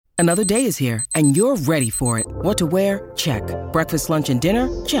Another day is here, and you're ready for it. What to wear? Check. Breakfast, lunch, and dinner?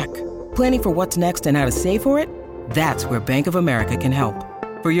 Check. Planning for what's next and how to save for it? That's where Bank of America can help.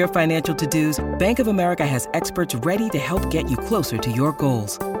 For your financial to-dos, Bank of America has experts ready to help get you closer to your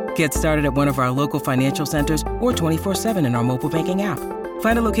goals. Get started at one of our local financial centers or 24/7 in our mobile banking app.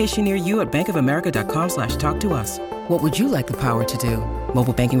 Find a location near you at bankofamerica.com/talktous. What would you like the power to do?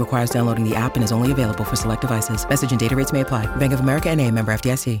 Mobile banking requires downloading the app and is only available for select devices. Message and data rates may apply. Bank of America N.A., member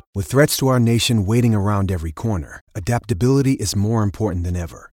FDIC. With threats to our nation waiting around every corner, adaptability is more important than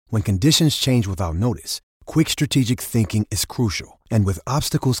ever. When conditions change without notice, quick strategic thinking is crucial. And with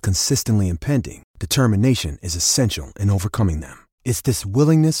obstacles consistently impending, determination is essential in overcoming them. It's this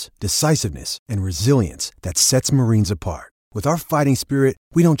willingness, decisiveness, and resilience that sets Marines apart. With our fighting spirit,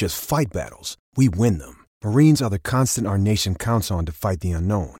 we don't just fight battles, we win them. Marines are the constant our nation counts on to fight the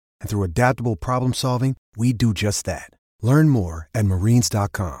unknown. And through adaptable problem solving, we do just that. Learn more at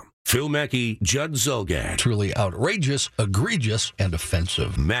marines.com. Phil Mackey, Judd Zulgad. Truly outrageous, egregious, and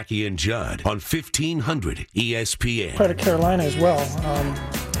offensive. Mackey and Judd on 1500 ESPN. Credit Carolina as well.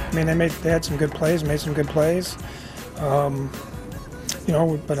 They had some good plays, made some good plays.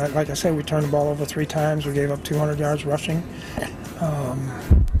 But like I said, we turned the ball over 3 times. We gave up 200 yards rushing.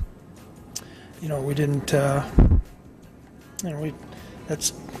 We didn't.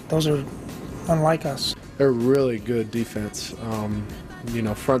 Those are unlike us. They're really good defense.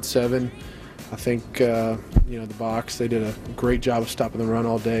 Front 7. I think the box. They did a great job of stopping the run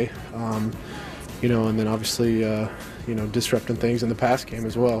all day. And then obviously disrupting things in the pass game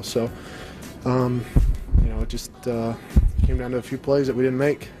as well. So it just came down to a few plays that we didn't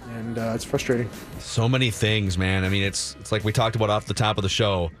make, and it's frustrating. So many things, man. I mean, it's like we talked about off the top of the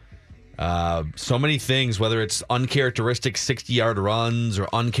show. So many things, whether it's uncharacteristic 60-yard runs or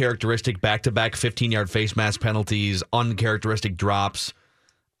uncharacteristic back-to-back 15-yard face mask penalties, uncharacteristic drops.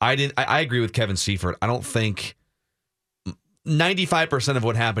 I agree with Kevin Seifert. I don't think 95% of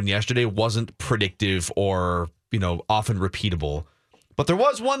what happened yesterday wasn't predictive or, often repeatable. But there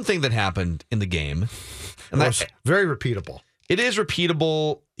was one thing that happened in the game. And that's very repeatable. It is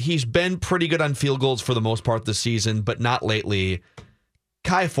repeatable. He's been pretty good on field goals for the most part this season, but not lately.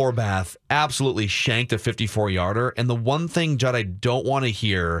 Kai Forbath absolutely shanked a 54-yarder. And the one thing, Judd, I don't want to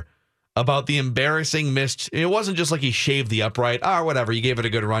hear about the embarrassing missed, it wasn't just like he shaved the upright, or whatever, you gave it a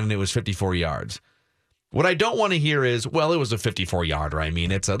good run and it was 54 yards. What I don't want to hear is, well, it was a 54-yarder. I mean,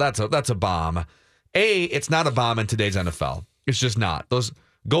 that's a bomb. It's not a bomb in today's NFL. It's just not.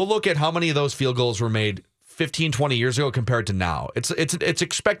 Go look at how many of those field goals were made 15, 20 years ago compared to now. It's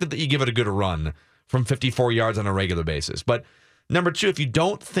expected that you give it a good run from 54 yards on a regular basis. But number 2, if you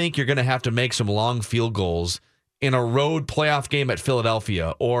don't think you're going to have to make some long field goals in a road playoff game at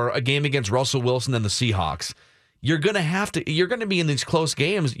Philadelphia or a game against Russell Wilson and the Seahawks, you're going to be in these close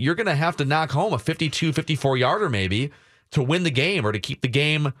games. You're going to have to knock home a 52, 54-yarder maybe to win the game or to keep the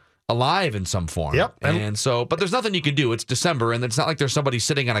game alive in some form. Yep. But there's nothing you can do. It's December, and it's not like there's somebody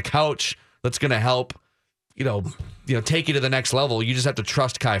sitting on a couch that's going to help, take you to the next level. You just have to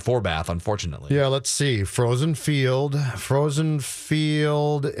trust Kai Forbath, unfortunately. Yeah, let's see. Frozen field,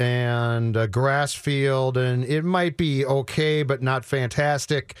 and a grass field, and it might be okay, but not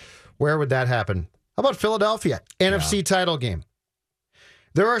fantastic. Where would that happen? How about Philadelphia? NFC title game.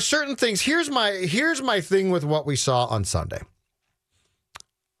 There are certain things. Here's my thing with what we saw on Sunday.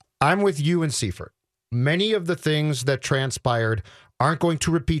 I'm with you and Seifert. Many of the things that transpired aren't going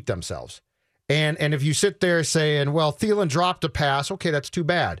to repeat themselves. And if you sit there saying, well, Thielen dropped a pass, okay, that's too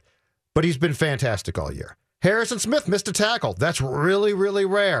bad. But he's been fantastic all year. Harrison Smith missed a tackle. That's really, really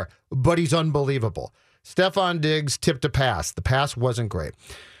rare, but he's unbelievable. Stephon Diggs tipped a pass. The pass wasn't great.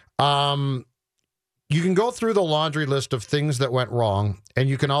 You can go through the laundry list of things that went wrong, and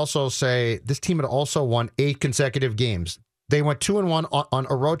you can also say this team had also won 8 consecutive games. They went 2-1 on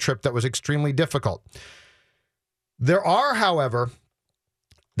a road trip that was extremely difficult. There are, however,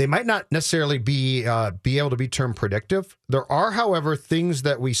 they might not necessarily be able to be termed predictive. There are, however, things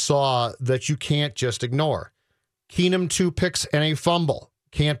that we saw that you can't just ignore. Keenum 2 picks and a fumble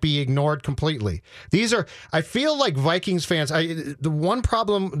can't be ignored completely. These are, I feel like Vikings fans, the one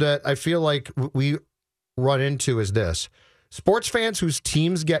problem that I feel like we run into is this. Sports fans whose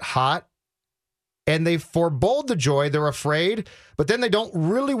teams get hot and they forebode the joy, they're afraid, but then they don't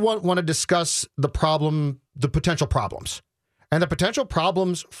really want to discuss the potential problems. And the potential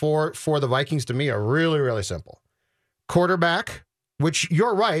problems for the Vikings to me are really, really simple. Quarterback, which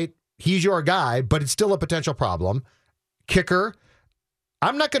you're right, he's your guy, but it's still a potential problem. Kicker,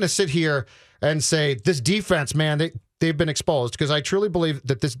 I'm not going to sit here and say this defense, man, they've been exposed, because I truly believe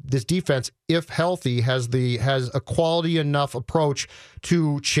that this defense, if healthy, has a quality enough approach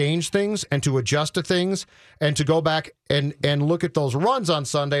to change things and to adjust to things and to go back and look at those runs on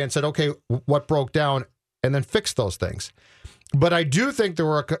Sunday and said, okay, what broke down, and then fix those things. But I do think there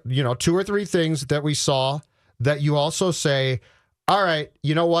were, 2 or 3 things that we saw that you also say, all right,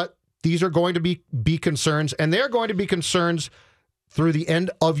 you know what? These are going to be concerns, and they're going to be concerns through the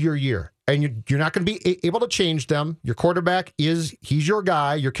end of your year. And you're not going to be able to change them. Your quarterback he's your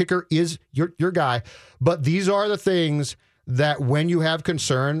guy. Your kicker is your guy. But these are the things that when you have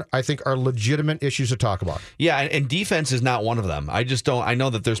concern, I think are legitimate issues to talk about. Yeah, and defense is not one of them. I know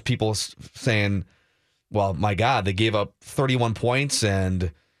that there's people saying, well, my God, they gave up 31 points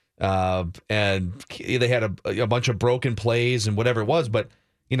and they had a bunch of broken plays and whatever it was. But,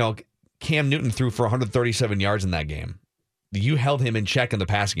 Cam Newton threw for 137 yards in that game. You held him in check in the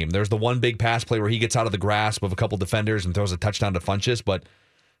passing game. There's the one big pass play where he gets out of the grasp of a couple defenders and throws a touchdown to Funchess. But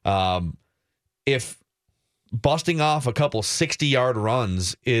if busting off a couple 60-yard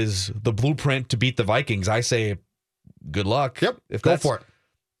runs is the blueprint to beat the Vikings, I say good luck. Yep, go for it.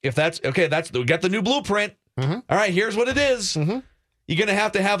 If that's okay, we got the new blueprint. Mm-hmm. All right, here's what it is. Mm-hmm. You're going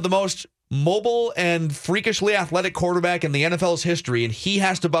to have the most mobile and freakishly athletic quarterback in the NFL's history, and he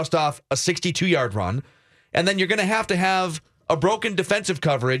has to bust off a 62-yard run. And then you're going to have a broken defensive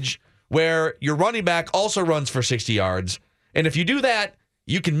coverage where your running back also runs for 60 yards. And if you do that,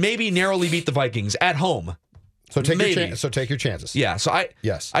 you can maybe narrowly beat the Vikings at home. So take your chances. Yeah. So I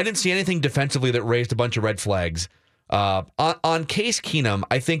didn't see anything defensively that raised a bunch of red flags. On Case Keenum,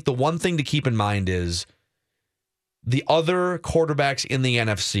 I think the one thing to keep in mind is the other quarterbacks in the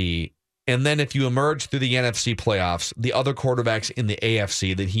NFC, and then if you emerge through the NFC playoffs, the other quarterbacks in the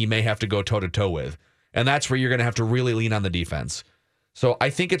AFC that he may have to go toe-to-toe with. And that's where you're going to have to really lean on the defense. So I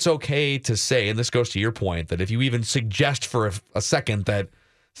think it's okay to say, and this goes to your point, that if you even suggest for a second that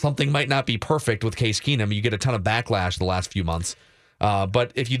something might not be perfect with Case Keenum, you get a ton of backlash the last few months.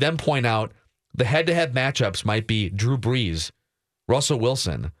 But if you then point out the head-to-head matchups might be Drew Brees, Russell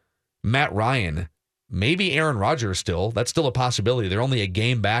Wilson, Matt Ryan, maybe Aaron Rodgers still. That's still a possibility. They're only a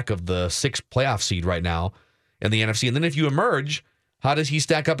game back of the 6th playoff seed right now in the NFC. And then if you emerge, how does he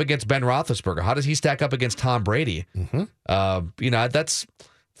stack up against Ben Roethlisberger? How does he stack up against Tom Brady? Mm-hmm. That's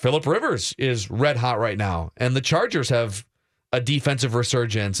Phillip Rivers is red hot right now, and the Chargers have a defensive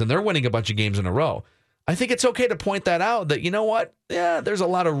resurgence, and they're winning a bunch of games in a row. I think it's okay to point that out, that, you know what? Yeah, there's a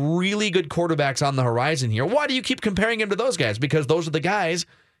lot of really good quarterbacks on the horizon here. Why do you keep comparing him to those guys? Because those are the guys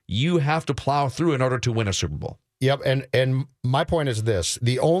you have to plow through in order to win a Super Bowl. Yep, and my point is this.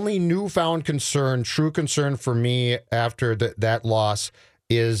 The only newfound true concern for me after that loss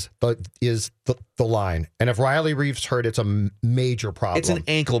is the line. And if Riley Reif's hurt, it's a major problem. It's an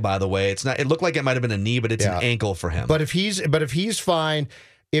ankle, by the way. It's not. It looked like it might have been a knee, but it's an ankle for him. But if he's fine,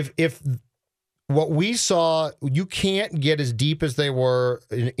 if what we saw, you can't get as deep as they were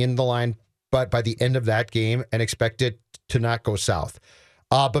in the line, but by the end of that game, and expect it to not go south.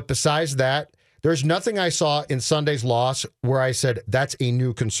 But besides that, there's nothing I saw in Sunday's loss where I said that's a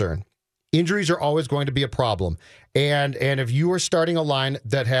new concern. Injuries are always going to be a problem. And if you are starting a line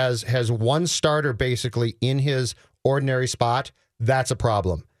that has one starter basically in his ordinary spot, that's a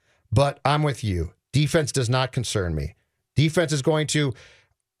problem. But I'm with you. Defense does not concern me. Defense is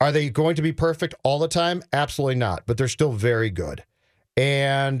are they going to be perfect all the time? Absolutely not. But they're still very good.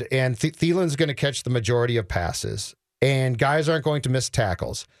 And Thielen's going to catch the majority of passes. And guys aren't going to miss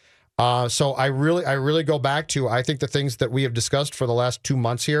tackles. So I really go back to, I think the things that we have discussed for the last 2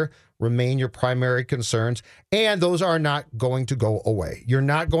 months here remain your primary concerns, and those are not going to go away. It's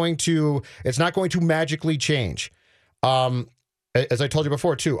not going to magically change. As I told you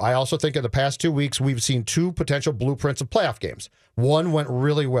before, too, I also think in the past 2 weeks, we've seen 2 potential blueprints of playoff games. One went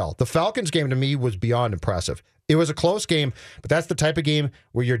really well. The Falcons game, to me, was beyond impressive. It was a close game, but that's the type of game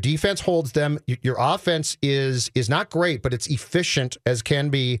where your defense holds them. Your offense is not great, but it's efficient as can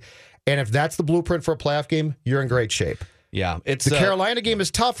be. And if that's the blueprint for a playoff game, you're in great shape. Yeah, it's the Carolina game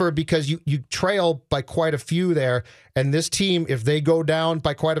is tougher because you trail by quite a few there, and this team, if they go down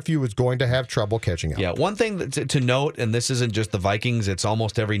by quite a few, is going to have trouble catching up. Yeah, one thing to note, and this isn't just the Vikings, it's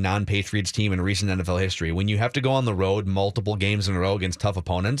almost every non-Patriots team in recent NFL history. When you have to go on the road multiple games in a row against tough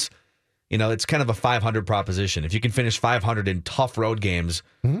opponents, it's kind of a 500 proposition. If you can finish 500 in tough road games,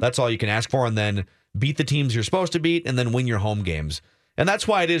 that's all you can ask for, and then beat the teams you're supposed to beat, and then win your home games. And that's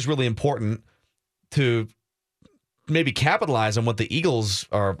why it is really important to maybe capitalize on what the Eagles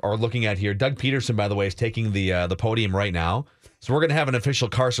are looking at here. Doug Peterson, by the way, is taking the podium right now. So we're going to have an official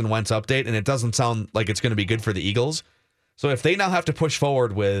Carson Wentz update, and it doesn't sound like it's going to be good for the Eagles. So if they now have to push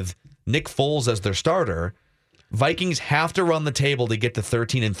forward with Nick Foles as their starter, Vikings have to run the table to get to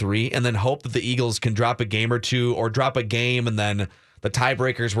 13-3 and then hope that the Eagles can drop a game or two or drop a game and then the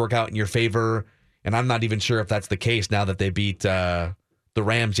tiebreakers work out in your favor. And I'm not even sure if that's the case now that they beat the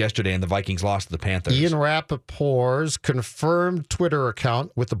Rams yesterday and the Vikings lost to the Panthers. Ian Rappaport's confirmed Twitter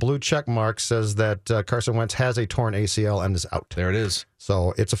account with the blue check mark says that Carson Wentz has a torn ACL and is out. There it is.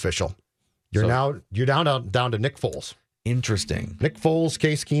 So it's official. You're down to Nick Foles. Interesting. Nick Foles,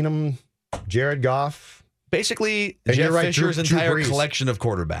 Case Keenum, Jared Goff. Basically, And Jeff you're right, Fisher's Drew entire Brees. collection of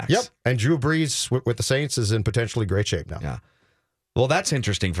quarterbacks. Yep. And Drew Brees with the Saints is in potentially great shape now. Yeah. Well, that's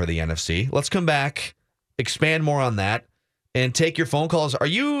interesting for the NFC. Let's come back, expand more on that, and take your phone calls. Are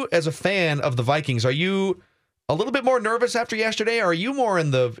you, as a fan of the Vikings, are you a little bit more nervous after yesterday? Or are you more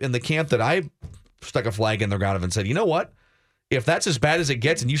in the camp that I stuck a flag in the ground of and said, you know what? If that's as bad as it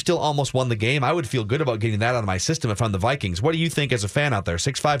gets and you still almost won the game, I would feel good about getting that out of my system if I'm the Vikings. What do you think as a fan out there?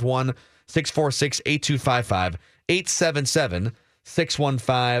 651-646-8255,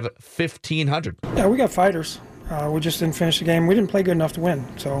 877-615-1500. Yeah, we got fighters. We just didn't finish the game. We didn't play good enough to win,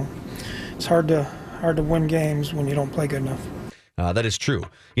 so it's hard to win games when you don't play good enough. That is true.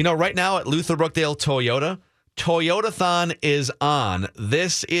 You know, right now at Luther Brookdale Toyota, Toyotathon is on.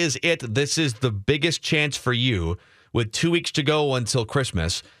 This is it. This is the biggest chance for you with 2 weeks to go until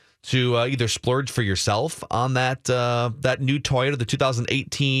Christmas to either splurge for yourself on that new Toyota, the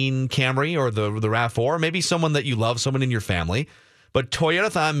 2018 Camry or the RAV4, maybe someone that you love, someone in your family. But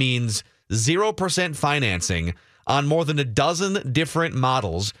Toyotathon means 0% financing on more than a dozen different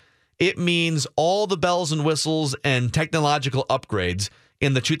models. It means all the bells and whistles and technological upgrades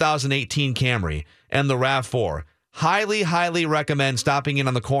in the 2018 Camry and the RAV4. Highly, highly recommend stopping in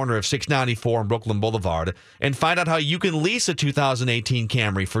on the corner of 694 and Brooklyn Boulevard and find out how you can lease a 2018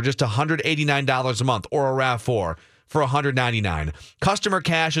 Camry for just $189 a month or a RAV4 for $199. Customer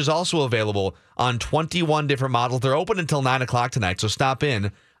cash is also available on 21 different models. They're open until 9 o'clock tonight, so stop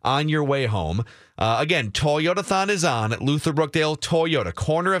in on your way home. Again, Toyotathon is on at Luther Brookdale Toyota,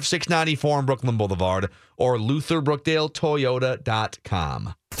 corner of 694 and Brooklyn Boulevard, or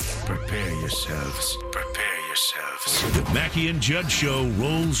LutherBrookdaleToyota.com. Prepare yourselves. The Mackey and Judd Show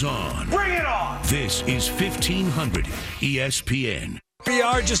rolls on. Bring it on! This is 1500 ESPN. We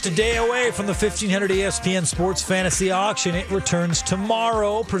are just a day away from the 1500 ESPN Sports Fantasy Auction. It returns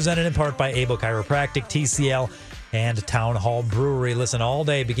tomorrow, presented in part by Able Chiropractic, TCL, and Town Hall Brewery. Listen all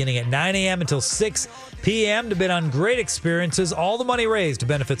day, beginning at 9 a.m. until 6 p.m. to bid on great experiences. All the money raised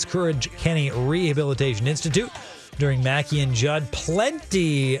benefits Courage Kenny Rehabilitation Institute. During Mackey and Judd,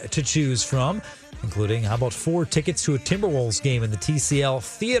 plenty to choose from, including, how about 4 tickets to a Timberwolves game in the TCL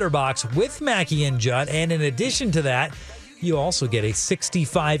Theater Box with Mackey and Judd. And in addition to that, you also get a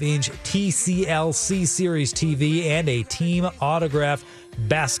 65-inch TCL C-Series TV and a team autograph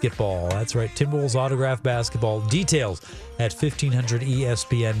basketball. That's right, Timberwolves autograph basketball. Details at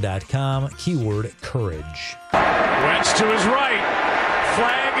 1500ESPN.com. Keyword courage. Wentz to his right.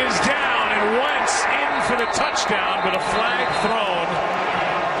 Flag is down, and Wentz in for the touchdown, but a flag thrown.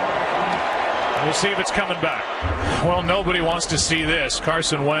 We'll see if it's coming back. Well, nobody wants to see this.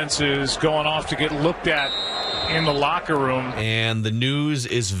 Carson Wentz is going off to get looked at in the locker room. And the news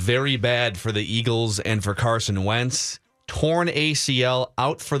is very bad for the Eagles and for Carson Wentz. Torn ACL,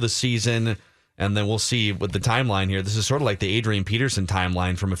 out for the season. And then we'll see with the timeline here. This is sort of like the Adrian Peterson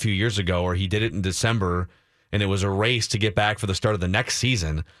timeline from a few years ago, where he did it in December, and it was a race to get back for the start of the next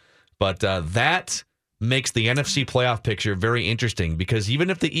season. But that makes the NFC playoff picture very interesting, because even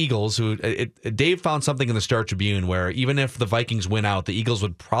if the Eagles, Dave found something in the Star Tribune where even if the Vikings win out, the Eagles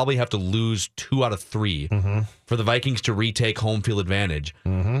would probably have to lose 2 out of 3 for the Vikings to retake home field advantage.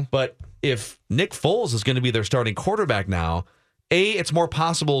 But if Nick Foles is going to be their starting quarterback now, A, it's more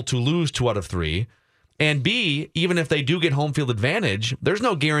possible to lose 2 out of 3. And B, even if they do get home field advantage, there's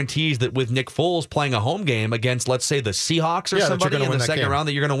no guarantees that with Nick Foles playing a home game against, let's say, the Seahawks or somebody in the second round,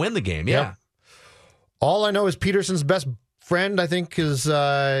 that you're going to win the game. Yeah. Yep. All I know is Peterson's best friend, I think, is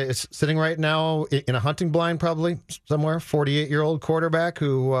sitting right now in a hunting blind, probably somewhere. 48-year-old quarterback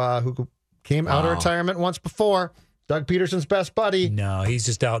who came out of retirement once before. Doug Peterson's best buddy. No, he's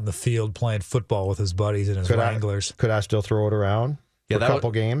just out in the field playing football with his buddies and his Wranglers. Could I still throw it around? Yeah, for a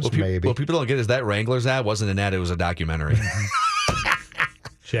couple games, maybe. What people don't get is that Wranglers ad wasn't an ad; it was a documentary.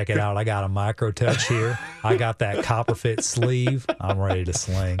 Check it out. I got a micro touch here. I got that copper fit sleeve. I'm ready to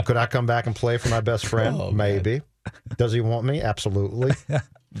sling. Could I come back and play for my best friend? Maybe. Does he want me? Absolutely.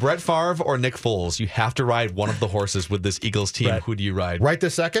 Brett Favre or Nick Foles? You have to ride one of the horses with this Eagles team. Who do you ride? Right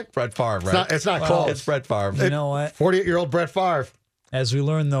this second? Brett Favre, right? It's not close. It's Brett Favre. You know what? 48-year-old Brett Favre. As we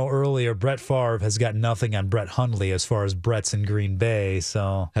learned, though, earlier, Brett Favre has got nothing on Brett Hundley as far as Brett's in Green Bay.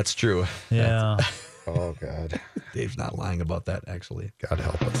 So that's true. Yeah. Oh, God. Dave's not lying about that, actually. God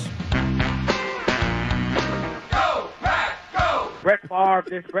help us. Go, Pack, go! Brett Favre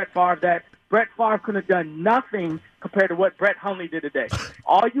this, Brett Favre that. Brett Favre could have done nothing compared to what Brett Hundley did today.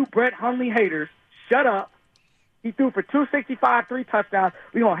 All you Brett Hundley haters, shut up. He threw for 265, 3 touchdowns.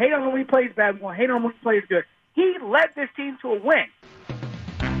 We're going to hate on him when he plays bad. We're going to hate on him when he plays good. He led this team to a win.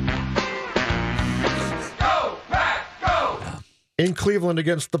 Go, Pack, go! In Cleveland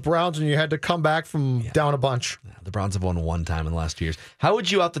against the Browns, and you had to come back from down a bunch. The Browns have won one time in the last 2 years. How would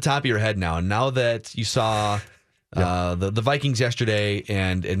you, off the top of your head now that you saw the Vikings yesterday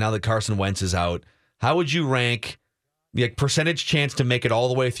and now that Carson Wentz is out, how would you rank the percentage chance to make it all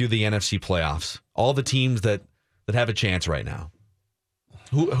the way through the NFC playoffs? All the teams that have a chance right now.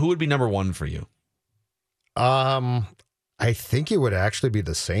 Who would be number one for you? I think it would actually be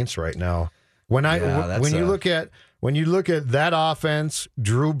the Saints right now. When you look at that offense,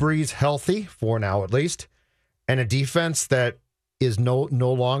 Drew Brees healthy for now at least, and a defense that is no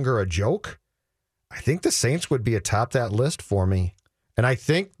longer a joke, I think the Saints would be atop that list for me. And I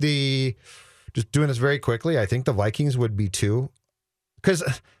think just doing this very quickly, I think the Vikings would be too. Because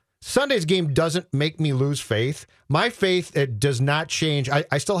Sunday's game doesn't make me lose faith. My faith, it does not change.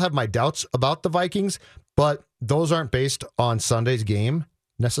 I still have my doubts about the Vikings, but those aren't based on Sunday's game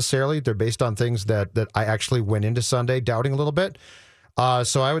necessarily. They're based on things that I actually went into Sunday doubting a little bit.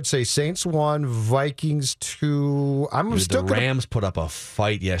 So I would say Saints 1, Vikings 2. The Rams put up a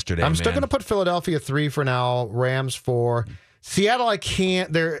fight yesterday. I'm still going to put Philadelphia 3 for now, Rams 4. Seattle, I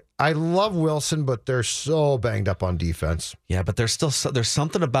can't. I love Wilson, but they're so banged up on defense. Yeah, but there's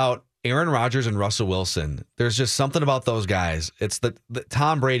something about Aaron Rodgers and Russell Wilson. There's just something about those guys. It's the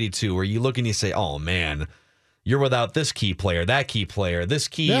Tom Brady too, where you look and you say, "Oh man, you're without this key player, that key player, this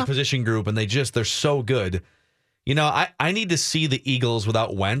key position group," and they're so good. You know, I need to see the Eagles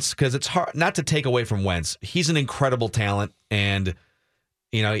without Wentz because it's hard not to take away from Wentz. He's an incredible talent, and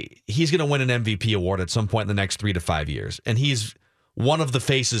you know he's going to win an MVP award at some point in the next 3 to 5 years, and he's one of the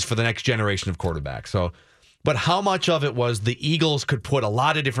faces for the next generation of quarterbacks. So, but how much of it was the Eagles could put a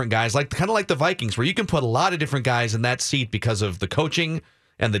lot of different guys, kind of like the Vikings, where you can put a lot of different guys in that seat because of the coaching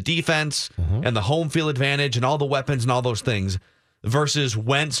and the defense and the home field advantage and all the weapons and all those things, versus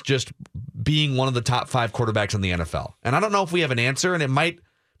Wentz just being one of the top 5 quarterbacks in the NFL. And I don't know if we have an answer, and it might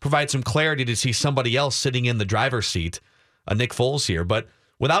provide some clarity to see somebody else sitting in the driver's seat, Nick Foles here. But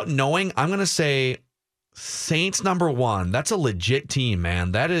without knowing, I'm going to say Saints number 1. That's a legit team,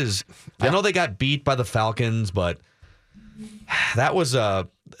 man. That is, I know they got beat by the Falcons, but that was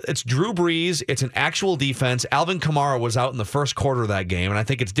it's Drew Brees. It's an actual defense. Alvin Kamara was out in the first quarter of that game, and I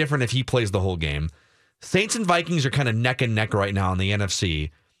think it's different if he plays the whole game. Saints and Vikings are kind of neck and neck right now in the NFC.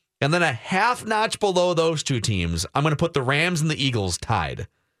 And then a half notch below those two teams, I'm going to put the Rams and the Eagles tied.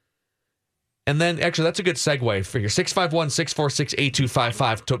 And then, actually, that's a good segue for your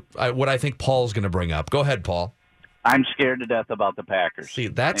 651-646-8255 to what I think Paul's going to bring up. Go ahead, Paul. I'm scared to death about the Packers. See,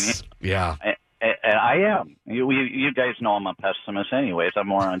 that's, And I am. You guys know I'm a pessimist anyways. I'm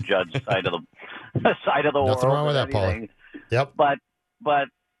more on Judd's side of the world. Nothing wrong with that, Paul. Yep. But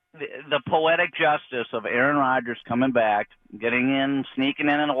the poetic justice of Aaron Rodgers coming back, getting in, sneaking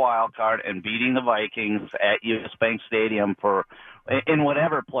in a wild card, and beating the Vikings at US Bank Stadium in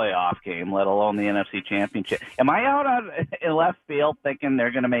whatever playoff game, let alone the NFC Championship. Am I out in left field thinking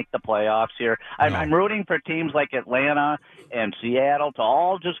they're going to make the playoffs here? I'm rooting for teams like Atlanta and Seattle to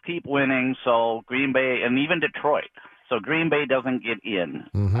all just keep winning, so Green Bay and even Detroit. So Green Bay doesn't get in.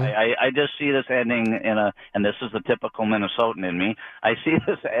 Mm-hmm. I just see this ending and this is the typical Minnesotan in me, I see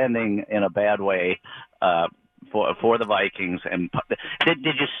this ending in a bad way for the Vikings. And did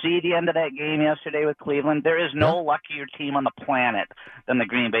you see the end of that game yesterday with Cleveland? There is no luckier team on the planet than the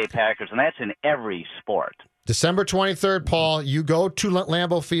Green Bay Packers, and that's in every sport. December 23rd, Paul, you go to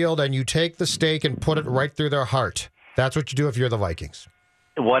Lambeau Field and you take the stake and put it right through their heart. That's what you do if you're the Vikings.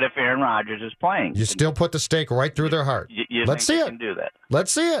 What if Aaron Rodgers is playing? You still put the stake right through their heart. Let's see it. Can do that.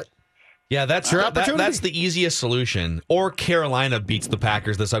 Let's see it. Yeah, that's your opportunity. That's the easiest solution. Or Carolina beats the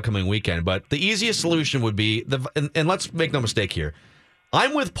Packers this upcoming weekend. But the easiest solution would be, and let's make no mistake here,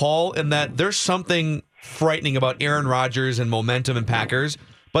 I'm with Paul in that there's something frightening about Aaron Rodgers and momentum and Packers.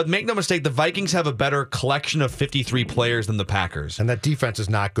 But make no mistake, the Vikings have a better collection of 53 players than the Packers. And that defense is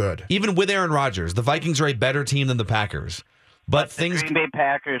not good. Even with Aaron Rodgers, the Vikings are a better team than the Packers. But the Green Bay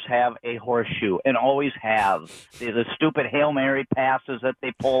Packers have a horseshoe and always have. The stupid Hail Mary passes that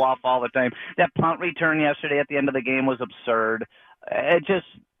they pull off all the time. That punt return yesterday at the end of the game was absurd.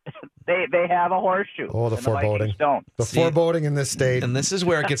 They have a horseshoe. Oh, the foreboding. Vikings don't. The foreboding in this state. And this is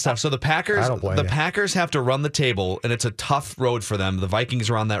where it gets tough. So the Packers, Packers have to run the table, and it's a tough road for them. The Vikings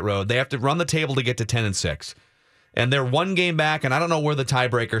are on that road. They have to run the table to get to 10-6. And they're one game back, and I don't know where the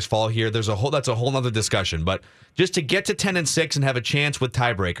tiebreakers fall here. That's a whole other discussion. But just to get to 10-6 and have a chance with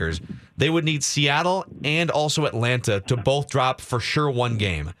tiebreakers, they would need Seattle and also Atlanta to both drop for sure one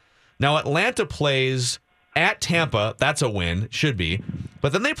game. Now, Atlanta plays at Tampa. That's a win, should be.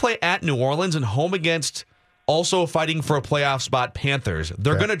 But then they play at New Orleans and home against also fighting for a playoff spot Panthers.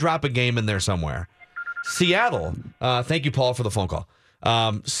 They're going to drop a game in there somewhere. Seattle, thank you, Paul, for the phone call.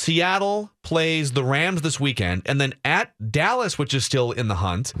 Seattle plays the Rams this weekend, and then at Dallas, which is still in the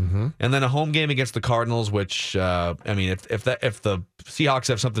hunt, and then a home game against the Cardinals, which, if the Seahawks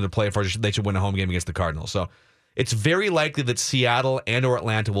have something to play for, they should win a home game against the Cardinals. So it's very likely that Seattle and or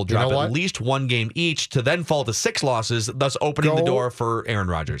Atlanta will drop at least one game each to then fall to 6 losses, thus opening the door for Aaron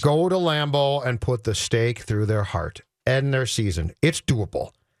Rodgers. Go to Lambeau and put the stake through their heart. End their season. It's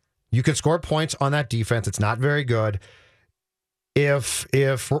doable. You can score points on that defense. It's not very good. If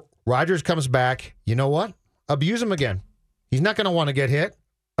Rodgers comes back, you know what? Abuse him again. He's not going to want to get hit.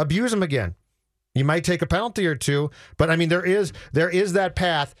 Abuse him again. You might take a penalty or two, but I mean, there is that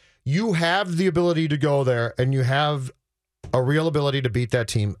path. You have the ability to go there, and you have a real ability to beat that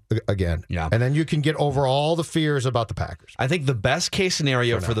team again. Yeah. And then you can get over all the fears about the Packers. I think the best case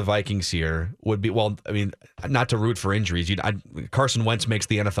scenario for the Vikings here would be, not to root for injuries. Carson Wentz makes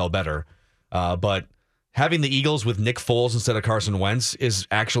the NFL better, but having the Eagles with Nick Foles instead of Carson Wentz is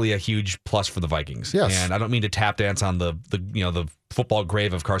actually a huge plus for the Vikings. Yes. And I don't mean to tap dance on the football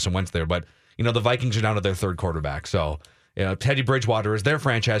grave of Carson Wentz there, but the Vikings are down to their third quarterback. So Teddy Bridgewater is their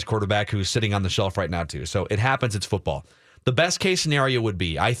franchise quarterback who's sitting on the shelf right now too. So it happens. It's football. The best case scenario would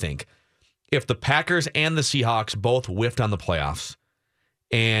be, I think, if the Packers and the Seahawks both whiffed on the playoffs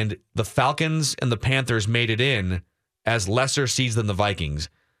and the Falcons and the Panthers made it in as lesser seeds than the Vikings.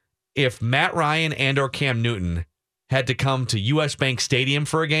 If Matt Ryan and or Cam Newton had to come to US Bank Stadium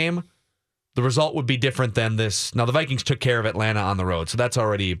for a game, the result would be different than this. Now, the Vikings took care of Atlanta on the road, so that's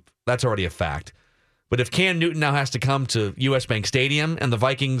already a fact. But if Cam Newton now has to come to US Bank Stadium and the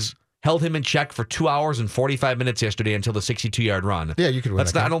Vikings held him in check for 2 hours and 45 minutes yesterday until the 62-yard run. Yeah, you could win.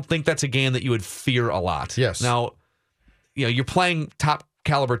 I don't think that's a game that you would fear a lot. Yes. Now, you're playing top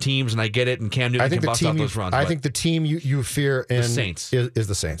caliber teams, and I get it, and Cam Newton can bust off those runs. I think the team you fear in the Saints is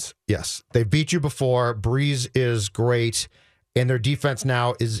the Saints. Yes. They beat you before. Breeze is great, and their defense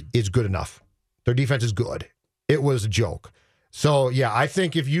now is good enough. Their defense is good. It was a joke. So, yeah, I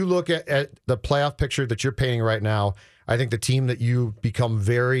think if you look at the playoff picture that you're painting right now, I think the team that you become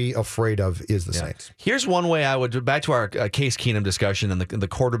very afraid of is the Saints. Here's one way I would, back to our Case Keenum discussion and the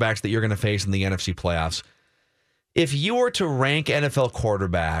quarterbacks that you're going to face in the NFC playoffs. If you were to rank NFL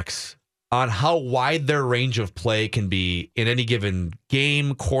quarterbacks on how wide their range of play can be in any given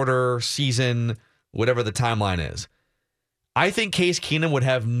game, quarter, season, whatever the timeline is, I think Case Keenum would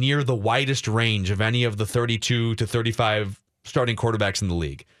have near the widest range of any of the 32 to 35 starting quarterbacks in the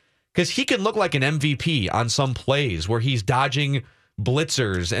league. Because he can look like an MVP on some plays where he's dodging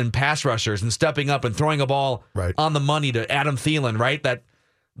blitzers and pass rushers and stepping up and throwing a ball on the money to Adam Thielen, right?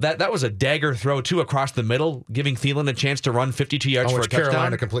 That was a dagger throw, too, across the middle, giving Thielen a chance to run 52 yards for a touchdown.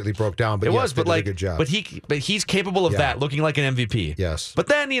 Carolina completely broke down, but they did a good job. But he's capable of that, looking like an MVP. Yes. But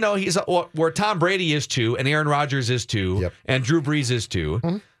then, he's where Tom Brady is too, and Aaron Rodgers is too, and Drew Brees is too.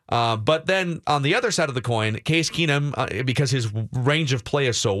 Mm-hmm. But then on the other side of the coin, Case Keenum, because his range of play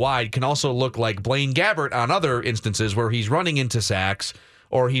is so wide, can also look like Blaine Gabbert on other instances where he's running into sacks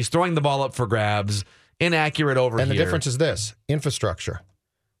or he's throwing the ball up for grabs, inaccurate over here. And the difference is this, infrastructure.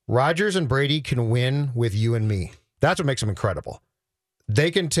 Rodgers and Brady can win with you and me. That's what makes them incredible.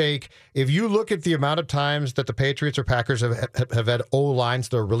 They can take, if you look at the amount of times that the Patriots or Packers have had O-lines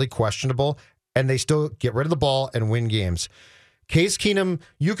that are really questionable, and they still get rid of the ball and win games. Case Keenum,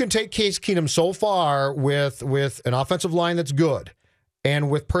 you can take Case Keenum so far with an offensive line that's good and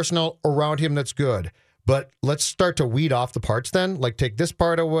with personnel around him that's good. But let's start to weed off the parts then. Like take this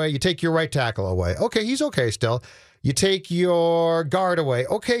part away. You take your right tackle away. Okay, he's okay still. You take your guard away.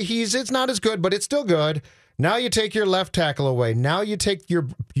 Okay, it's not as good, but it's still good. Now you take your left tackle away. Now you take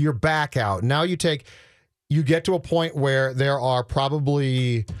your back out. Now you get to a point where there are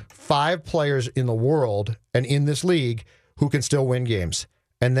probably 5 players in the world and in this league who can still win games.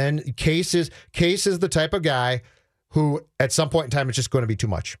 And then Case is the type of guy who at some point in time it's just going to be too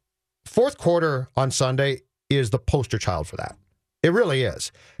much. Fourth quarter on Sunday is the poster child for that. It really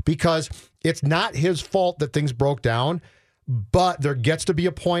is. Because it's not his fault that things broke down, but there gets to be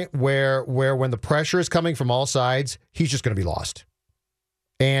a point where when the pressure is coming from all sides, he's just going to be lost.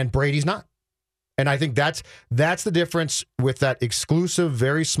 and Brady's not. And I think that's the difference with that exclusive,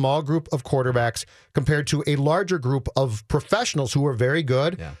 very small group of quarterbacks compared to a larger group of professionals who are very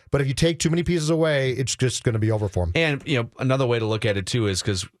good. Yeah. But if you take too many pieces away, it's just going to be over for them. And another way to look at it too is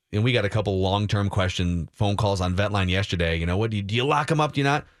because we got a couple long-term phone calls on Vetline yesterday. Do you lock them up? Do you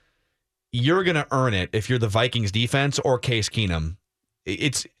not? You're going to earn it if you're the Vikings defense or Case Keenum.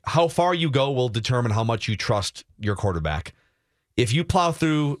 It's how far you go will determine how much you trust your quarterback. If you plow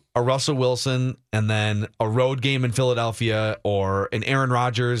through a Russell Wilson and then a road game in Philadelphia or an Aaron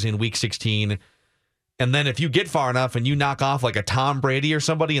Rodgers in Week 16, and then if you get far enough and you knock off like a Tom Brady or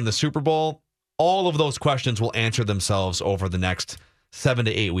somebody in the Super Bowl, all of those questions will answer themselves over the next 7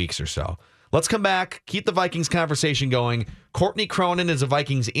 to 8 weeks or so. Let's come back, keep the Vikings conversation going. Courtney Cronin is a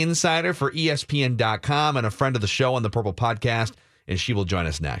Vikings insider for ESPN.com and a friend of the show on the Purple Podcast, and she will join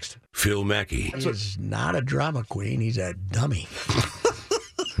us next. Phil Mackey. He's not a drama queen. He's a dummy.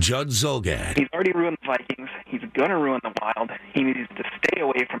 Judd Zulgad. He's already ruined the Vikings. He's going to ruin the Wild. He needs to stay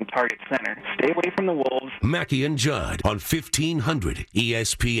away from Target Center. Stay away from the Wolves. Mackey and Judd on 1500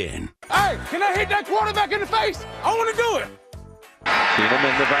 ESPN. Hey, can I hit that quarterback in the face? I want to do it. Keenum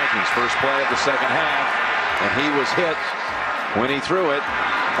and the Vikings. First play of the second half. And he was hit when he threw it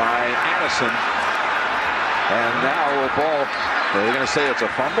by Addison. And now a ball. Are they going to say it's a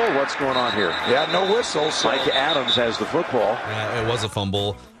fumble? What's going on here? Yeah, no whistles. So. Mike Adams has the football. It was a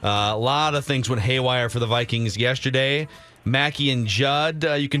fumble. A lot of things went haywire for the Vikings yesterday. Mackey and Judd.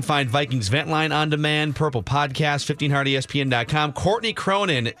 You can find Vikings Vent Line on demand, Purple Podcast, 1500ESPN.com. Courtney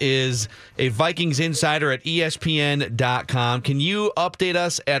Cronin is a Vikings insider at ESPN.com. Can you update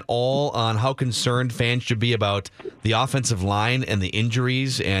us at all on how concerned fans should be about the offensive line and the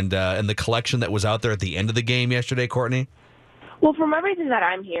injuries and the collection that was out there at the end of the game yesterday, Courtney? Well, from everything that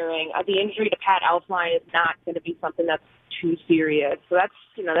I'm hearing, the injury to Pat Elflein is not going to be something that's too serious. So that's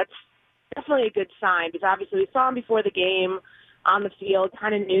definitely a good sign because obviously we saw him before the game on the field,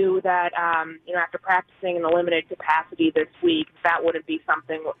 kind of knew that, after practicing in a limited capacity this week, that wouldn't be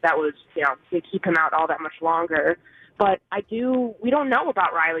something that was, to keep him out all that much longer. But we don't know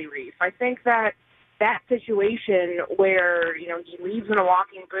about Riley Reif. I think that situation where, he leaves in a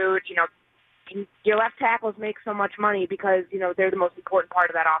walking boot, your left tackles make so much money because, they're the most important part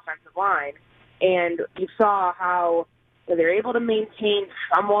of that offensive line. And you saw how they're able to maintain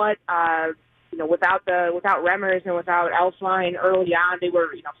somewhat, without Remmers and without Elflein early on. They were,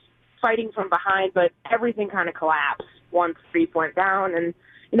 fighting from behind, but everything kind of collapsed once Reif went down. And,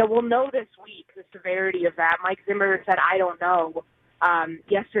 we'll know this week the severity of that. Mike Zimmer said, I don't know,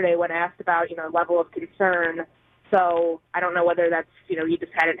 yesterday when asked about, level of concern. So I don't know whether that's, he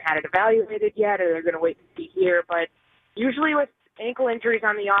just hadn't had it evaluated yet or they're going to wait to see here. But usually with ankle injuries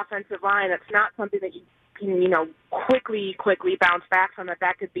on the offensive line, that's not something that you can, quickly bounce back from.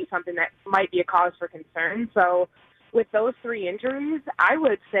 That could be something that might be a cause for concern. So with those three injuries, I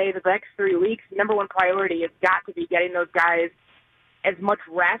would say the next 3 weeks, number one priority has got to be getting those guys as much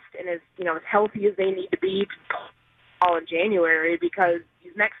rest and as healthy as they need to be all in January, because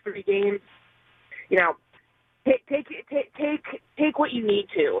these next 3 games, Take what you need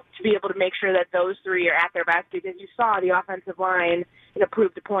to be able to make sure that those three are at their best, because you saw the offensive line,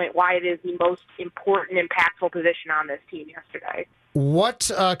 prove the point why it is the most important, impactful position on this team yesterday.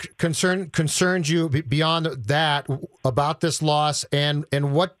 What concerns you beyond that about this loss, and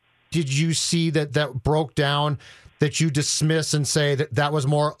what did you see that broke down that you dismiss and say that was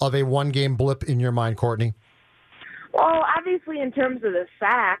more of a one-game blip in your mind, Courtney? Well, obviously in terms of the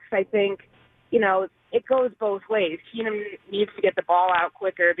sacks, I think, it goes both ways. Keenum needs to get the ball out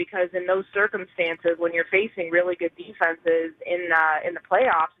quicker because in those circumstances, when you're facing really good defenses in the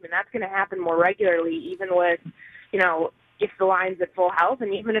playoffs, that's going to happen more regularly, even with, if the line's at full health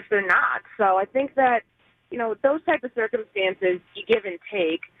and even if they're not. So I think that, those type of circumstances, you give and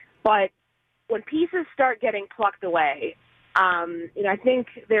take. But when pieces start getting plucked away, I think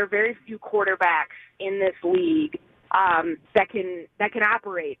there are very few quarterbacks in this league that can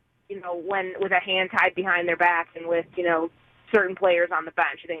operate, when with a hand tied behind their back and with, certain players on the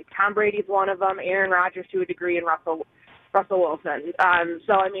bench. I think Tom Brady's one of them, Aaron Rodgers to a degree, and Russell Wilson.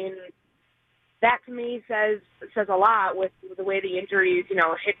 That to me says a lot with the way the injuries,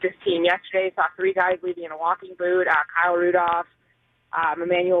 hit this team yesterday. Saw 3 guys leaving in a walking boot, Kyle Rudolph,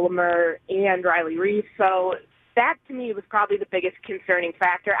 Emmanuel Lemur, and Riley Reif. So that to me was probably the biggest concerning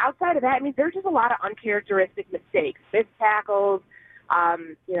factor. Outside of that, there's just a lot of uncharacteristic mistakes, missed tackles.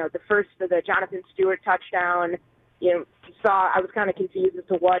 The Jonathan Stewart touchdown, I was kind of confused as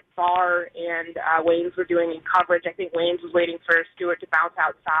to what Barr and Waynes were doing in coverage. I think Waynes was waiting for Stewart to bounce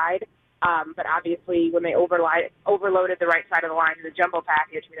outside But obviously, when they overloaded the right side of the line in the jumbo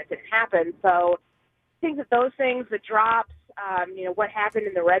package, that didn't happen. So I think that those things, the drops, what happened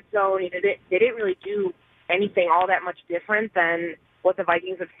in the red zone, they didn't really do anything all that much different than what the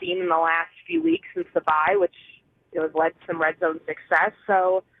Vikings have seen in the last few weeks since the bye, which has led to some red zone success.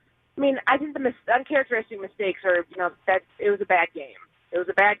 So, I think the uncharacteristic mistakes are, that it was a bad game. It was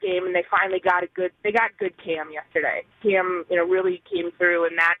a bad game, and they finally got good Cam yesterday. Cam, really came through,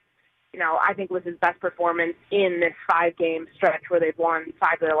 and that, I think was his best performance in this 5-game stretch where they've won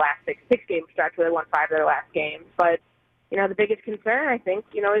 5 of their last 6-game stretch where they won 5 of their last games. But, the biggest concern, I think,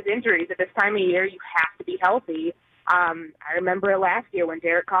 is injuries. At this time of year, you have to be healthy. I remember last year when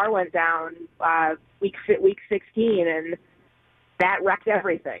Derek Carr went down week 16, and that wrecked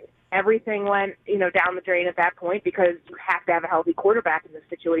everything. Everything went, down the drain at that point because you have to have a healthy quarterback in this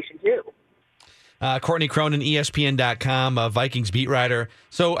situation too. Courtney Cronin, ESPN.com, Vikings beat writer.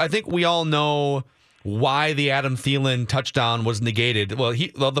 So I think we all know why the Adam Thielen touchdown was negated. Well,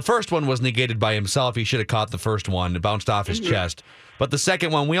 the first one was negated by himself. He should have caught the first one. It bounced off his chest. But the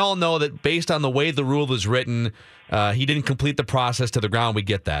second one, we all know that based on the way the rule is written, he didn't complete the process to the ground. We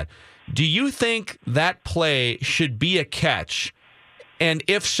get that. Do you think that play should be a catch? And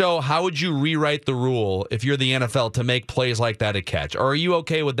if so, how would you rewrite the rule if you're the NFL to make plays like that a catch? Or are you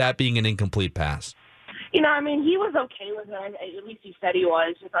okay with that being an incomplete pass? He was okay with it. At least he said he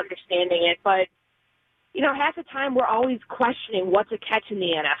was, just understanding it. But, half the time we're always questioning what's a catch in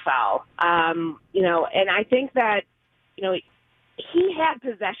the NFL. And I think that, he had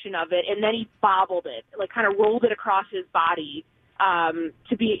possession of it, and then he bobbled it, kind of rolled it across his body. And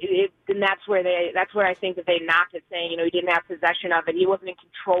that's where I think that they knocked it, saying, he didn't have possession of it. He wasn't in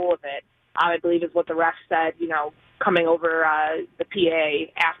control of it, I believe is what the ref said, coming over the PA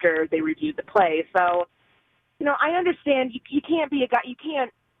after they reviewed the play. So, I understand you can't be a guy, you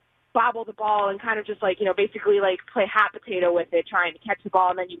can't bobble the ball and kind of just basically play hot potato with it, trying to catch the ball,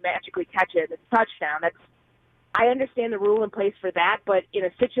 and then you magically catch it. It's a touchdown. I understand the rule in place for that, but in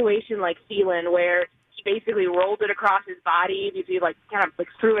a situation like Thielen where he basically rolled it across his body, if he kind of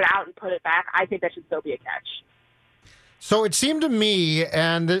threw it out and put it back, I think that should still be a catch. So it seemed to me,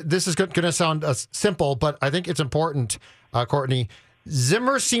 and this is going to sound simple, but I think it's important, Courtney,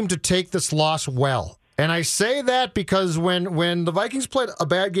 Zimmer seemed to take this loss well. And I say that because when the Vikings played a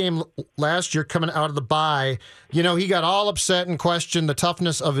bad game last year coming out of the bye, he got all upset and questioned the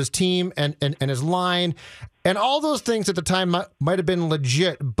toughness of his team and his line. And all those things at the time might have been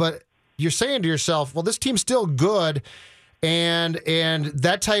legit, but you're saying to yourself, well, this team's still good, and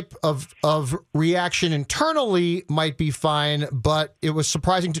that type of reaction internally might be fine, but it was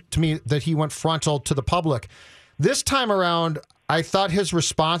surprising to me that he went frontal to the public. This time around, I thought his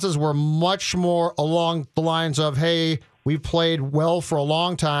responses were much more along the lines of, hey, we've played well for a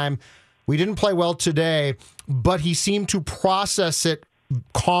long time. We didn't play well today, but he seemed to process it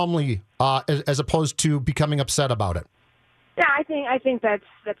calmly as opposed to becoming upset about it. Yeah, I think that's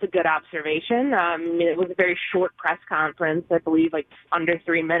a good observation. It was a very short press conference, I believe, under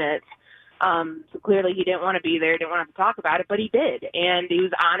 3 minutes. So clearly he didn't want to be there, didn't want to talk about it, but he did. And he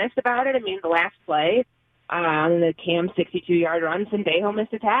was honest about it. The last play, on the Cam 62-yard run, Sendejo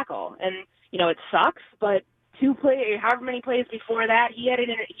missed a tackle. And, it sucks, but however many plays before that, he was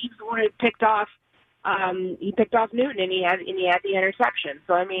the one who picked off Newton, and he had the interception.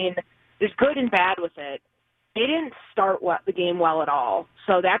 So, there's good and bad with it. They didn't start the game well at all.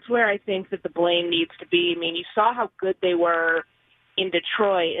 So that's where I think that the blame needs to be. You saw how good they were in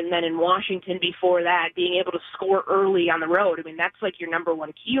Detroit and then in Washington before that, being able to score early on the road. That's your number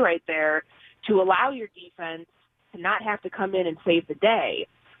one key right there, to allow your defense to not have to come in and save the day.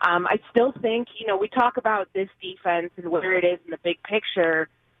 I still think, we talk about this defense and where it is in the big picture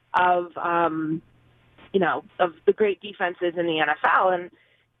of the great defenses in the NFL, and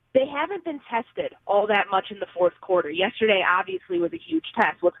they haven't been tested all that much in the fourth quarter. Yesterday, obviously, was a huge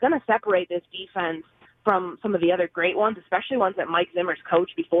test. What's going to separate this defense from some of the other great ones, especially ones that Mike Zimmer's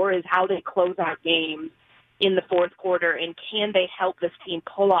coached before, is how they close out games in the fourth quarter, and can they help this team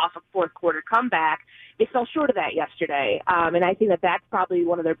pull off a fourth quarter comeback? They fell short of that yesterday, and I think that that's probably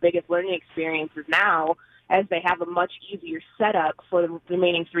one of their biggest learning experiences now, as they have a much easier setup for the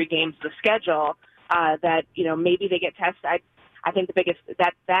remaining 3 games of the schedule. That maybe they get tested. I think the biggest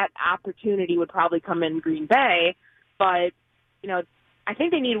that opportunity would probably come in Green Bay, but I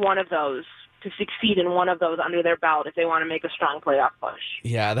think they need one of those to succeed in one of those under their belt if they want to make a strong playoff push.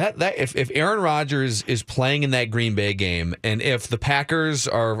 Yeah, that if Aaron Rodgers is playing in that Green Bay game, and if the Packers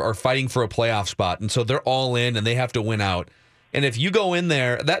are fighting for a playoff spot, and so they're all in and they have to win out, and if you go in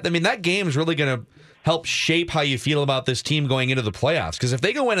there, that game is really going to help shape how you feel about this team going into the playoffs. Because if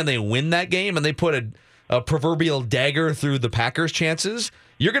they go in and they win that game and they put a proverbial dagger through the Packers' chances,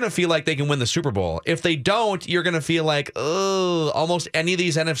 you're going to feel like they can win the Super Bowl. If they don't, you're going to feel like, oh, almost any of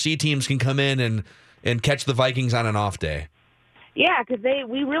these NFC teams can come in and catch the Vikings on an off day. Yeah, because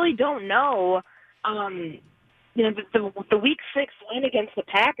we really don't know. The Week 6 win against the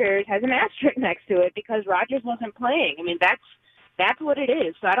Packers has an asterisk next to it because Rodgers wasn't playing. I mean, that's what it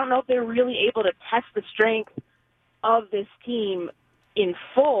is. So I don't know if they're really able to test the strength of this team in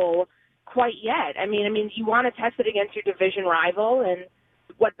full quite yet. I mean, you want to test it against your division rival, and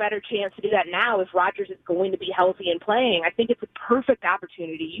what better chance to do that now if Rodgers is going to be healthy and playing? I think it's a perfect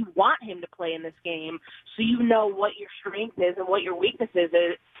opportunity. You want him to play in this game so you know what your strength is and what your weaknesses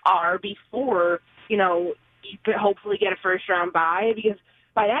are before, you could hopefully get a first-round bye, because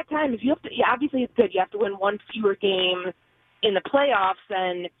by that time, if you have to, obviously it's good. You have to win one fewer game in the playoffs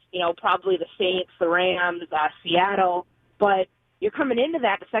than, probably the Saints, the Rams, Seattle. But you're coming into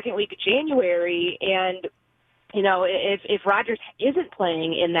that the second week of January, and, if Rodgers isn't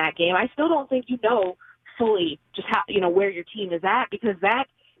playing in that game, I still don't think you know fully just how, where your team is at, because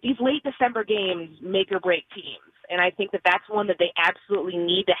these late December games make or break teams. And I think that's one that they absolutely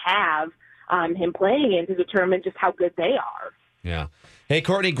need to have him playing in to determine just how good they are. Yeah. Hey,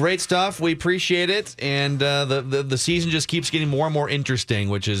 Courtney, great stuff. We appreciate it, and the season just keeps getting more and more interesting,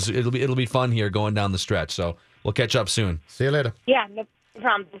 which is it'll be fun here going down the stretch. So we'll catch up soon. See you later. Yeah, no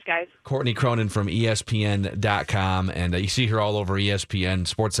problem. Thanks, guys. Courtney Cronin from ESPN.com, and you see her all over ESPN,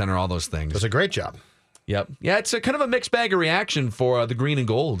 SportsCenter, all those things. Does a great job. Yep. Yeah, it's a kind of a mixed bag of reaction for the green and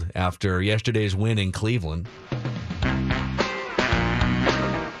gold after yesterday's win in Cleveland.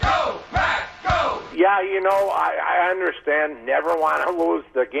 Yeah, I understand, never want to lose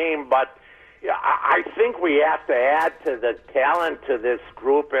the game, but I think we have to add to the talent to this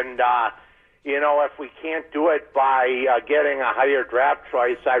group, and, if we can't do it by getting a higher draft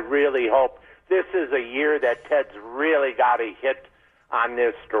choice, I really hope this is a year that Ted's really got a hit on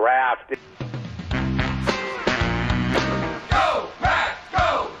this draft. Go, Pack,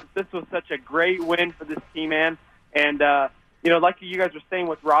 go! This was such a great win for this team, man, and, like you guys were saying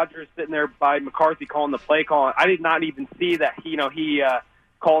with Rodgers sitting there by McCarthy calling the play call, I did not even see that he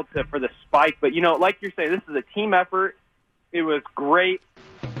called for the spike. But, like you're saying, this is a team effort. It was great.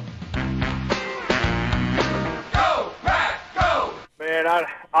 Go, Pack, go! Man,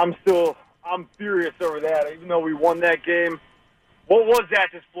 I'm furious over that. Even though we won that game, what was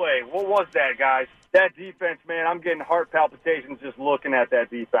that display? What was that, guys? That defense, man, I'm getting heart palpitations just looking at that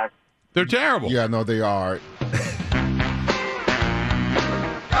defense. They're terrible. Yeah, no, they are.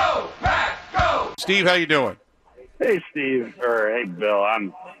 Steve, how you doing? Hey, Steve, or hey, Bill.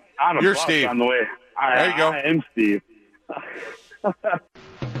 I'm a You're bus Steve. on the way. There you go. I am Steve.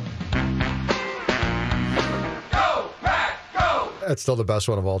 That's still the best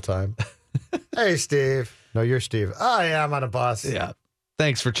one of all time. Hey, Steve. No, you're Steve. I am on a bus. Yeah.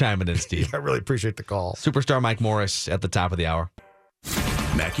 Thanks for chiming in, Steve. I really appreciate the call. Superstar Mike Morris at the top of the hour.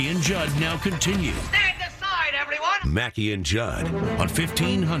 Mackey and Judd now continue. Stand aside, everyone! Mackey and Judd on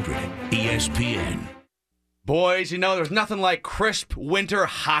 1500 ESPN. Boys, there's nothing like crisp winter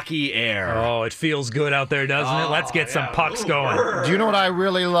hockey air. Oh, it feels good out there, doesn't it? Let's get some pucks going. Do you know what I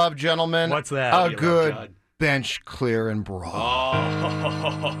really love, gentlemen? What's that? A good bench clear and brawl.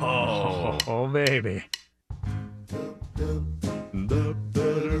 Oh, baby.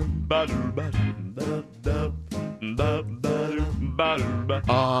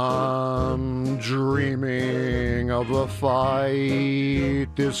 I'm dreaming of a fight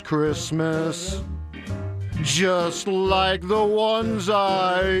this Christmas, just like the ones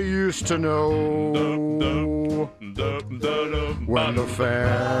I used to know. When the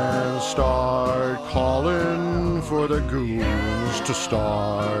fans start calling for the goons to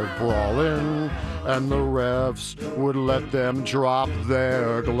start brawling, and the refs would let them drop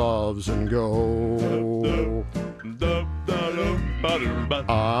their gloves and go.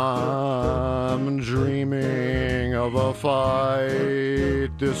 I'm dreaming of a fight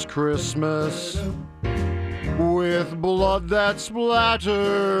this Christmas, with blood that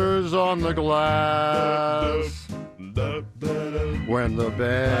splatters on the glass. When the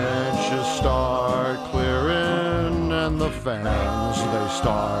benches start clearing and the fans, they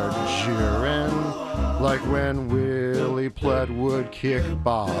start cheering, like when Willie Plett would kick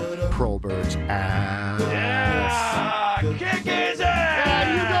Bob Probert's ass. Yeah! Kick his ass!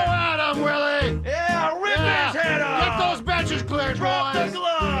 Yeah, you go at him, Willie! Yeah, rip his head off! Get those benches cleared, Drop boys! the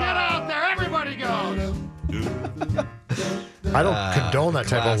glove! Get out there, everybody goes! I don't condone that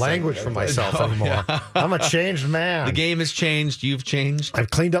type of language for myself anymore. I'm a changed man. The game has changed. You've changed. I've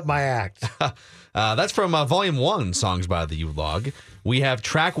cleaned up my act. That's from Volume 1, Songs by the U-Log. We have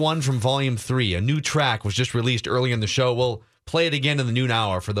track 1 from Volume 3. A new track was just released earlier in the show. We'll play it again in the noon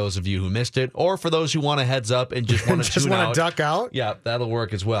hour for those of you who missed it, or for those who want a heads up and just want to tune out. Duck out? Yeah, that'll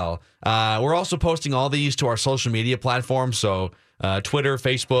work as well. We're also posting all these to our social media platforms, so Twitter,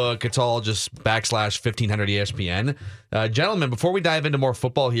 Facebook, it's all just /1500ESPN. Gentlemen, before we dive into more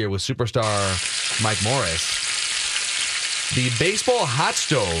football here with superstar Mike Morris, the baseball hot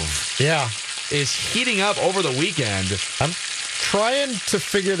stove is heating up over the weekend. I'm trying to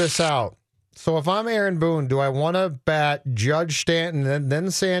figure this out. So if I'm Aaron Boone, do I want to bat Judge, Stanton, then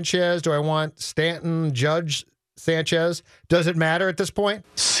Sanchez? Do I want Stanton, Judge, Sanchez? Does it matter at this point?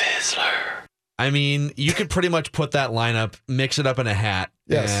 Sizzler. I mean, you could pretty much put that lineup, mix it up in a hat,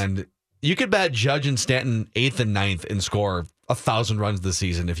 and you could bat Judge and Stanton 8th and 9th and score 1,000 runs this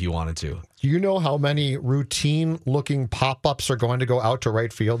season if you wanted to. Do you know how many routine-looking pop-ups are going to go out to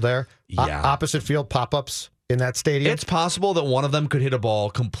right field there? Yeah. Opposite field pop-ups in that stadium? It's possible that one of them could hit a ball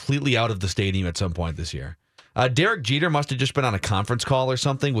completely out of the stadium at some point this year. Derek Jeter must have just been on a conference call or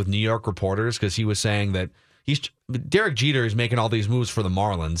something with New York reporters because he was saying that Derek Jeter is making all these moves for the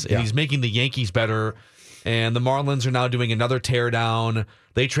Marlins, and he's making the Yankees better, and the Marlins are now doing another teardown.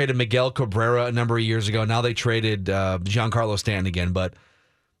 They traded Miguel Cabrera a number of years ago. Now they traded Giancarlo Stanton again. But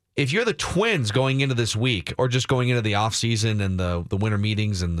if you're the Twins going into this week or just going into the offseason and the winter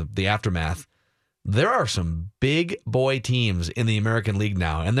meetings and the aftermath, there are some big boy teams in the American League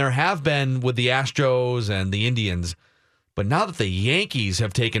now, and there have been with the Astros and the Indians. But now that the Yankees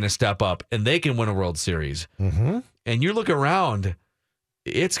have taken a step up and they can win a World Series, and you look around,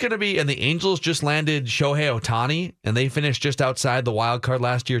 it's going to be, and the Angels just landed Shohei Ohtani, and they finished just outside the wild card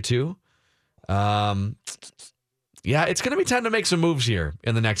last year too. Yeah, it's going to be time to make some moves here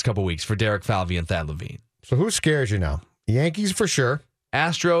in the next couple weeks for Derek Falvey and Thad Levine. So who scares you now? Yankees for sure.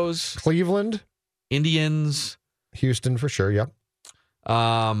 Astros. Cleveland. Indians. Houston for sure, yep.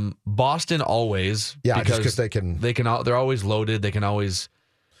 Boston always. Yeah, because they can. They're always loaded. They can always.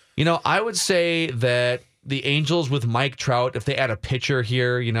 I would say that the Angels with Mike Trout, if they add a pitcher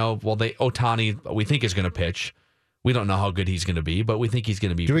here, Ohtani, we think is going to pitch. We don't know how good he's going to be, but we think he's going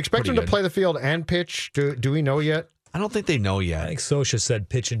to be. Do we expect him to play the field and pitch? Do we know yet? I don't think they know yet. I think Scioscia said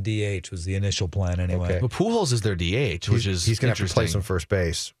pitch and DH was the initial plan anyway. Okay. But Pujols is their DH, which is he's going to have to play some first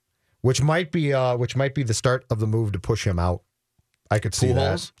base, which might be the start of the move to push him out. I could see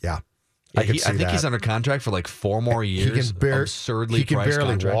Pujols? that. Yeah. I think he's under contract for like 4 more years. He can barely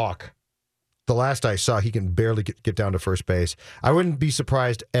contract. walk. The last I saw, he can barely get down to first base. I wouldn't be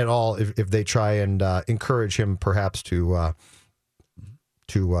surprised at all if they try and encourage him perhaps to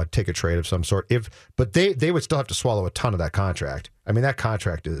take a trade of some sort. But they would still have to swallow a ton of that contract. I mean, that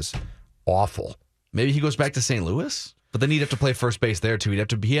contract is awful. Maybe he goes back to St. Louis? But then he'd have to play first base there too. He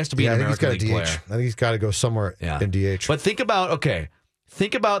has to be an American League player. I think he's got to go somewhere in DH. But think about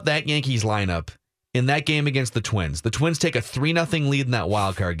that Yankees lineup in that game against the Twins. The Twins take a 3-0 lead in that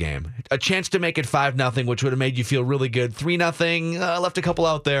wild card game. A chance to make it 5-0, which would have made you feel really good. 3-0, left a couple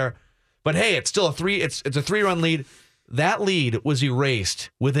out there. But hey, it's still a 3-run lead. That lead was erased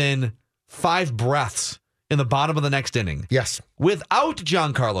within 5 breaths in the bottom of the next inning. Yes. Without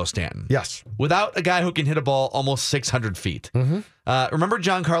Giancarlo Stanton. Yes. Without a guy who can hit a ball almost 600 feet. Mm-hmm. Remember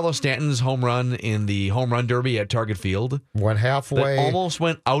Giancarlo Stanton's home run in the home run derby at Target Field? Went halfway. That almost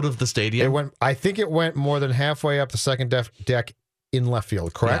went out of the stadium. I think it went more than halfway up the second deck in left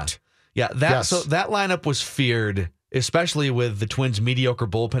field, correct? Yeah. So that lineup was feared, especially with the Twins' mediocre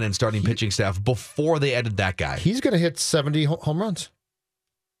bullpen and starting pitching staff before they added that guy. He's going to hit 70 home runs.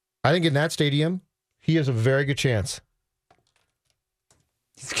 I think in that stadium, he has a very good chance.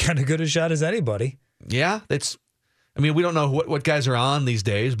 He's kind of good a shot as anybody. Yeah, we don't know what guys are on these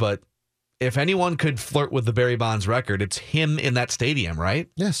days, but if anyone could flirt with the Barry Bonds record, it's him in that stadium, right?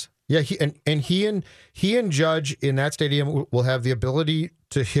 Yes. Yeah, he and Judge in that stadium will have the ability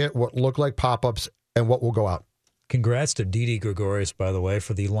to hit what look like pop-ups and what will go out. Congrats to Didi Gregorius, by the way,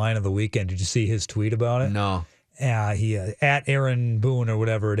 for the line of the weekend. Did you see his tweet about it? No. He at Aaron Boone or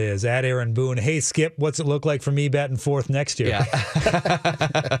whatever it is. At Aaron Boone. Hey, Skip, what's it look like for me batting 4th next year? Yeah.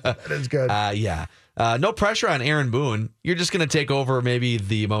 That is good. No pressure on Aaron Boone. You're just going to take over maybe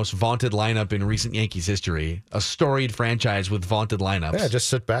the most vaunted lineup in recent Yankees history. A storied franchise with vaunted lineups. Yeah, just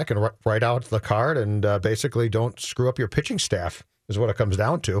sit back and write out the card and basically don't screw up your pitching staff is what it comes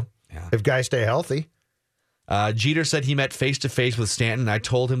down to. Yeah. If guys stay healthy. Jeter said he met face-to-face with Stanton. I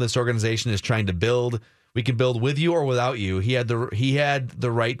told him this organization is trying to build. We can build with you or without you. He had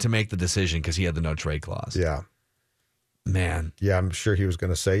the right to make the decision because he had the no trade clause. Yeah. Man. Yeah, I'm sure he was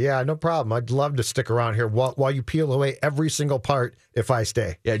going to say, yeah, no problem. I'd love to stick around here while you peel away every single part if I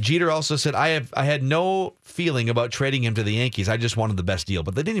stay. Yeah, Jeter also said, I had no feeling about trading him to the Yankees. I just wanted the best deal.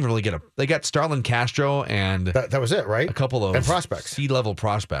 But they didn't even really they got Starlin Castro and that was it, right? A couple of prospects. C-level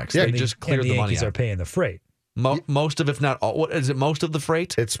prospects. Yeah, they just cleared the the money Yankees out. are paying the freight. Most of, if not all, what is it? Most of the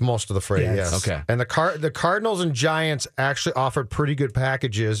freight? It's most of the freight, yes. Okay. And the Cardinals and Giants actually offered pretty good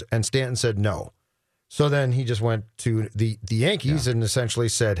packages, and Stanton said no. So then he just went to the Yankees and essentially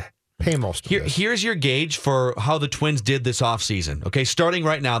said, pay most of this. Here's your gauge for how the Twins did this offseason. Okay, starting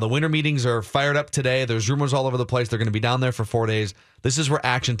right now, the winter meetings are fired up today. There's rumors all over the place. They're going to be down there for 4 days. This is where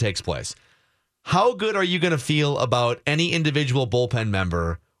action takes place. How good are you going to feel about any individual bullpen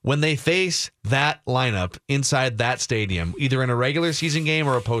member when they face that lineup inside that stadium, either in a regular season game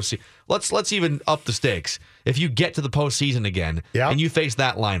or a postseason? Let's even up the stakes. If you get to the postseason again and you face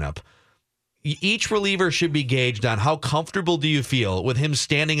that lineup, each reliever should be gauged on how comfortable do you feel with him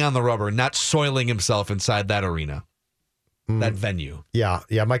standing on the rubber, not soiling himself inside that arena, that venue. Yeah.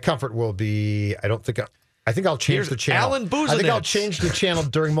 My comfort will be, I think I'll change the channel. Alan Buzenitz. I think I'll change the channel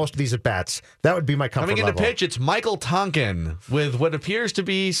during most of these at-bats. That would be my comfort Coming level. into pitch, it's Michael Tonkin with what appears to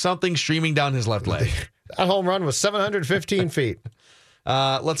be something streaming down his left leg. That home run was 715 feet.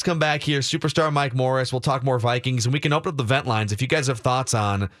 Let's come back here. Superstar Mike Morris. We'll talk more Vikings, and we can open up the vent lines. If you guys have thoughts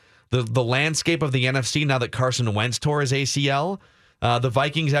on the landscape of the NFC now that Carson Wentz tore his ACL, the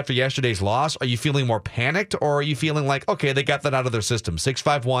Vikings after yesterday's loss, are you feeling more panicked, or are you feeling like, okay, they got that out of their system?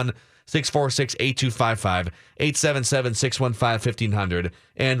 651-646-8255, 877-615-1500.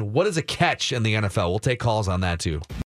 And what is a catch in the NFL? We'll take calls on that too.